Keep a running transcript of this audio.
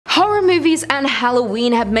movies and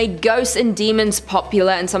Halloween have made ghosts and demons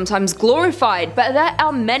popular and sometimes glorified, but there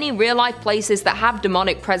are many real-life places that have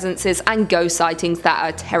demonic presences and ghost sightings that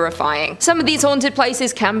are terrifying. Some of these haunted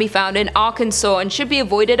places can be found in Arkansas and should be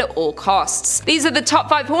avoided at all costs. These are the top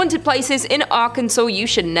 5 haunted places in Arkansas you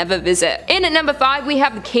should never visit. In at number 5 we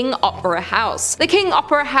have the King Opera House. The King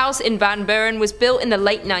Opera House in Van Buren was built in the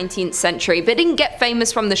late 19th century, but didn't get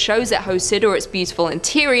famous from the shows it hosted or its beautiful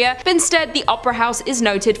interior, but instead the Opera House is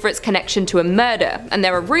noted for its connection to a murder, and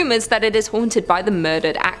there are rumors that it is haunted by the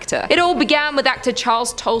murdered actor. It all began with actor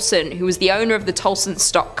Charles Tolson, who was the owner of the Tolson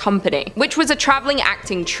Stock Company, which was a traveling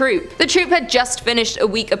acting troupe. The troupe had just finished a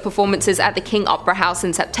week of performances at the King Opera House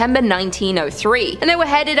in September 1903, and they were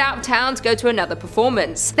headed out of town to go to another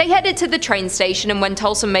performance. They headed to the train station, and when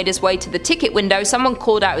Tolson made his way to the ticket window, someone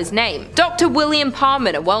called out his name. Dr. William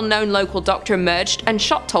Parman, a well-known local doctor, emerged and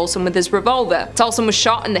shot Tolson with his revolver. Tolson was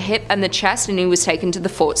shot in the hip and the chest, and he was taken to the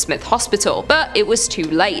Fort Smith Hospital, but it was too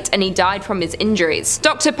late and he died from his injuries.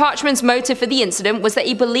 Dr. Parchman's motive for the incident was that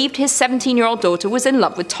he believed his 17-year-old daughter was in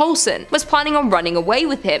love with Tolson, was planning on running away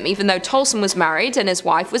with him even though Tolson was married and his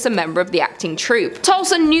wife was a member of the acting troupe.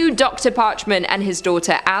 Tolson knew Dr. Parchman and his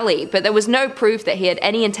daughter Allie, but there was no proof that he had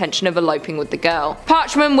any intention of eloping with the girl.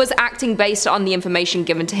 Parchman was acting based on the information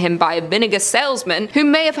given to him by a vinegar salesman who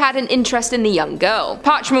may have had an interest in the young girl.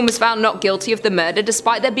 Parchman was found not guilty of the murder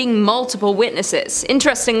despite there being multiple witnesses.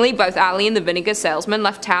 Interestingly, both Allie and the vinegar salesman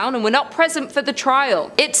left town and were not present for the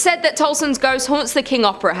trial. It's said that Tolson's ghost haunts the King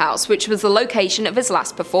Opera House, which was the location of his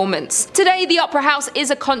last performance. Today, the Opera House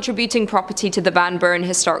is a contributing property to the Van Buren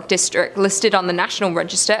Historic District, listed on the National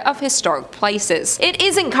Register of Historic Places. It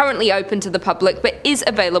isn't currently open to the public, but is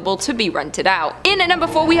available to be rented out. In at number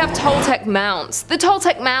 4 we have Toltec Mounds. The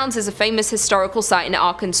Toltec Mounds is a famous historical site in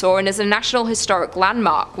Arkansas and is a National Historic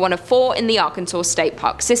Landmark, one of 4 in the Arkansas State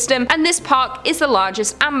Park system, and this park is the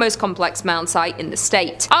largest and most complex mound site in the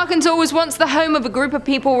state. Arkansas was once the home of a group of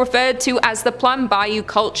people referred to as the Plum Bayou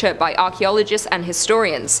culture by archaeologists and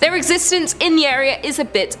historians. Their existence in the area is a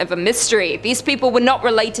bit of a mystery. These people were not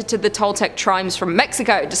related to the Toltec tribes from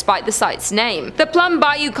Mexico, despite the site's name. The Plum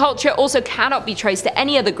Bayou culture also cannot be traced to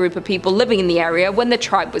any other group of people living in the area when the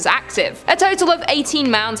tribe was active. A total of 18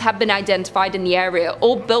 mounds have been identified in the area,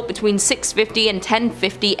 all built between 650 and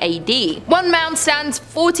 1050 AD. One mound stands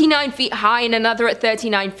 49 feet high and another at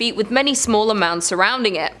 39 feet, with many smaller mounds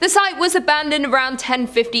surrounding it. The site was abandoned around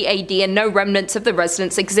 1050 AD and no remnants of the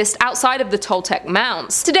residents exist outside of the Toltec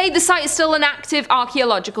Mounds. Today the site is still an active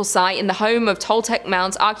archaeological site in the home of Toltec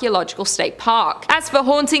Mounds Archaeological State Park. As for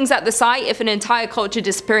hauntings at the site, if an entire culture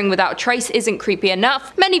disappearing without a trace isn't creepy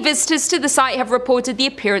enough, many visitors to the site have reported the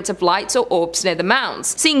appearance of lights or orbs near the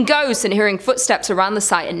mounds, seeing ghosts and hearing footsteps around the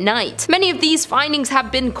site at night. Many of these findings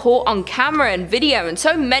have been caught on camera and video, and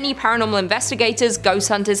so many paranormal investigators, ghost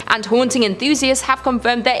hunters, and haunting enthusiasts have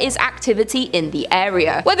confirmed there is activity in the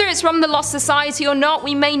area. Whether it's from the Lost Society or not,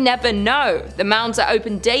 we may never know. The mounds are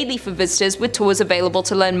open daily for visitors, with tours available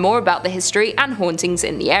to learn more about the history and hauntings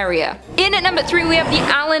in the area. In at number 3 we have the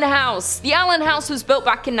Allen House. The Allen House was built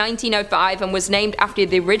back in 1905 and was named after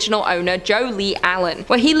the original owner, Joe Lee Allen,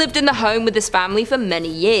 where he lived in the home with his family for many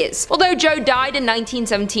years. Although Joe died in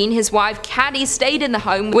 1917, his wife Caddy stayed in the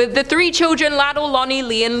home with the 3 children Laddle, Lonnie,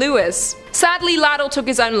 Lee, and Lewis. Sadly, Laddle took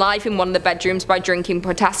his own life in one of the bedrooms by drinking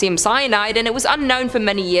potassium cyanide, and it was unknown for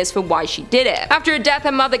many years for why she did it. After her death,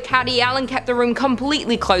 her mother Caddy Allen kept the room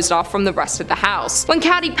completely closed off from the rest of the house. When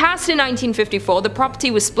Caddy passed in 1954, the property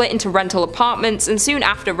was split into rental apartments, and soon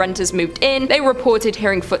after renters moved in, they reported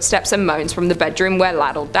hearing footsteps and moans from the bedroom where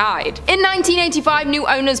Laddle died. In 1985, new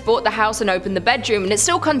owners bought the house and opened the bedroom, and it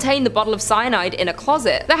still contained the bottle of cyanide in a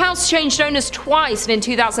closet. The house changed owners twice, and in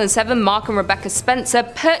 2007, Mark and Rebecca Spencer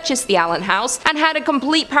purchased the Allen House and had a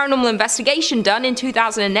complete paranormal investigation done in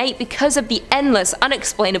 2008 because of the endless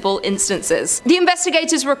unexplainable instances. The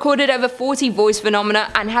investigators recorded over 40 voice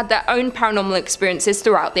phenomena and had their own paranormal experiences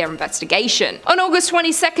throughout their investigation. On August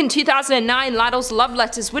 22, 2009, Laddle's love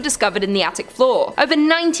letters were discovered in the attic floor. Over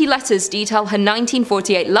 90 letters detail her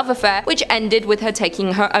 1948 love affair, which ended with her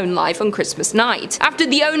taking her own life on Christmas night. After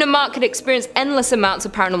the owner Mark had experienced endless amounts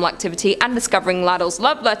of paranormal activity and discovering Laddle's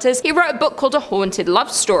love letters, he wrote a book called A Haunted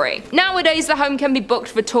Love Story. Nowadays, the home can be booked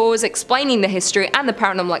for tours explaining the history and the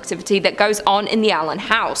paranormal activity that goes on in the Allen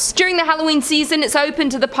House. During the Halloween season, it's open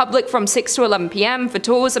to the public from 6 to 11 PM for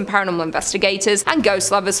tours, and paranormal investigators and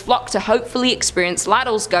ghost lovers flock to hopefully experience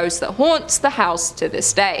Laddle's ghost that haunts the house to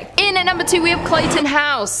this day. In at number 2 we have Clayton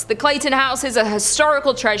House. The Clayton House is a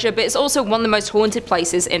historical treasure, but it's also one of the most haunted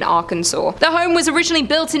places in Arkansas. The home was originally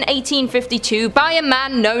built in 1852 by a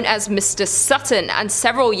man known as Mr. Sutton, and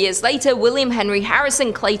several years later William Henry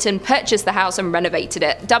Harrison Clayton purchased purchased the house and renovated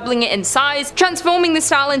it, doubling it in size, transforming the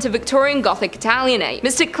style into Victorian Gothic Italianate.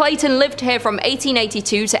 Mr. Clayton lived here from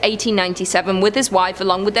 1882 to 1897 with his wife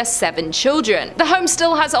along with their 7 children. The home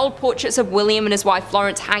still has old portraits of William and his wife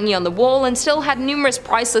Florence hanging on the wall and still had numerous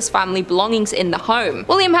priceless family belongings in the home.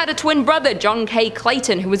 William had a twin brother, John K.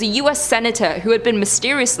 Clayton, who was a US senator who had been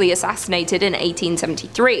mysteriously assassinated in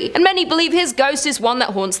 1873, and many believe his ghost is one that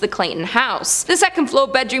haunts the Clayton House. The second floor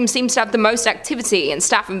bedroom seems to have the most activity, and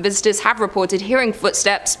staff and visitors have reported hearing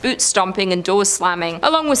footsteps, boots stomping, and doors slamming,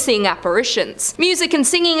 along with seeing apparitions. Music and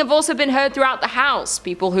singing have also been heard throughout the house.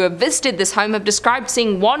 People who have visited this home have described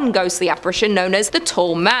seeing one ghostly apparition known as the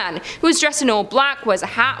Tall Man, who is dressed in all black, wears a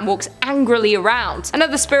hat, and walks angrily around.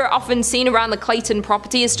 Another spirit often seen around the Clayton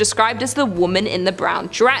property is described as the woman in the brown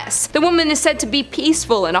dress. The woman is said to be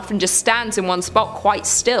peaceful and often just stands in one spot quite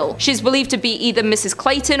still. She is believed to be either Mrs.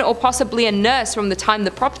 Clayton or possibly a nurse from the time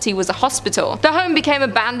the property was a hospital. The home became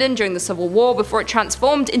abandoned during the Civil War before it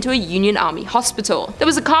transformed into a Union Army hospital. There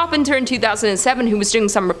was a carpenter in 2007 who was doing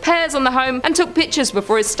some repairs on the home and took pictures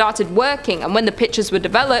before it started working, and when the pictures were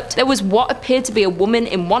developed, there was what appeared to be a woman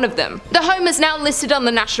in one of them. The home is now listed on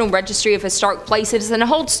the National Registry of Historic Places and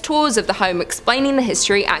holds tours of the home explaining the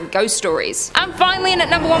history and ghost stories. And finally, and at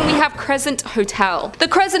number 1 we have Crescent Hotel. The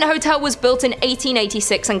Crescent Hotel was built in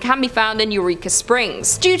 1886 and can be found in Eureka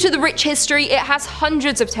Springs. Due to the rich history, it has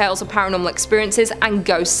hundreds of tales of paranormal experiences and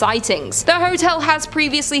ghost sightings. The hotel has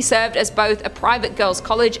previously served as both a private girls'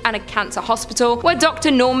 college and a cancer hospital, where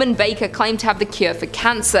Dr. Norman Baker claimed to have the cure for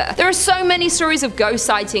cancer. There are so many stories of ghost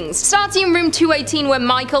sightings, starting in room 218 where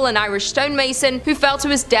Michael, an Irish stonemason, who fell to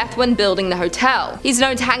his death when building the hotel. He's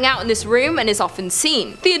known to hang out in this room and is often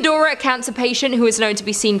seen. Theodora, a cancer patient who is known to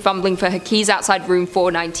be seen fumbling for her keys outside room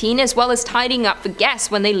 419, as well as tidying up for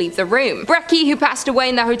guests when they leave the room. Brecky, who passed away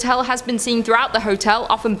in the hotel, has been seen throughout the hotel,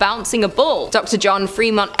 often bouncing a ball. Dr. John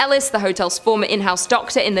Fremont Ellis, the hotel's former in-house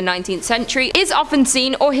doctor in the 19th century, is often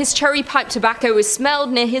seen, or his cherry pipe tobacco is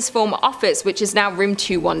smelled near his former office, which is now room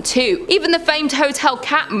 212. Even the famed hotel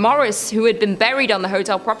cat Morris, who had been buried on the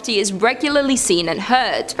hotel property, is regularly seen and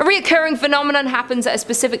heard. A recurring phenomenon happens at a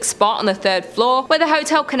specific spot on the 3rd floor, where the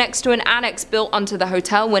hotel connects to an annex built onto the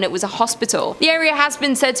hotel when it was a hospital. The area has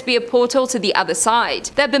been said to be a portal to the other side.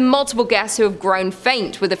 There have been multiple guests who have grown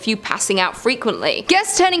faint, with a few passing out frequently.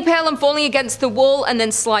 Guests turning pale and falling against the wall and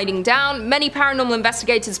then sliding down. Many paranormal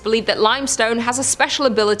investigators believe that limestone has a special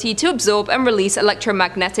ability to absorb and release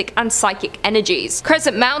electromagnetic and psychic energies.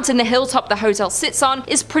 Crescent Mountain, the hilltop the hotel sits on,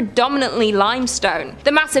 is predominantly limestone.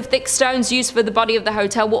 The massive thick stones used for the body of the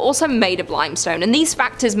hotel were also made of limestone, and these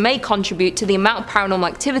factors may contribute to the amount of paranormal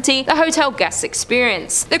activity the hotel guests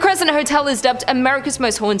experience. The Crescent Hotel is dubbed America's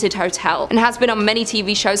Most Haunted Hotel and has been on many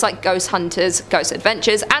TV shows like Ghost Hunters, Ghost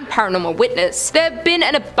Adventures, and Paranormal Witness. There have been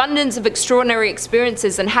an abundance of extraordinary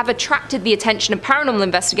experiences and have attracted the attention of paranormal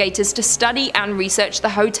investigators to study and research the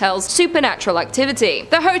hotel's supernatural activity.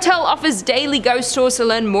 The hotel offers daily ghost tours to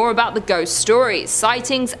learn more about the ghost stories,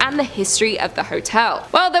 sightings, and the history of the hotel.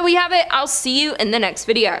 Well, there we have it. I'll see you in the next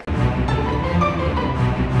video.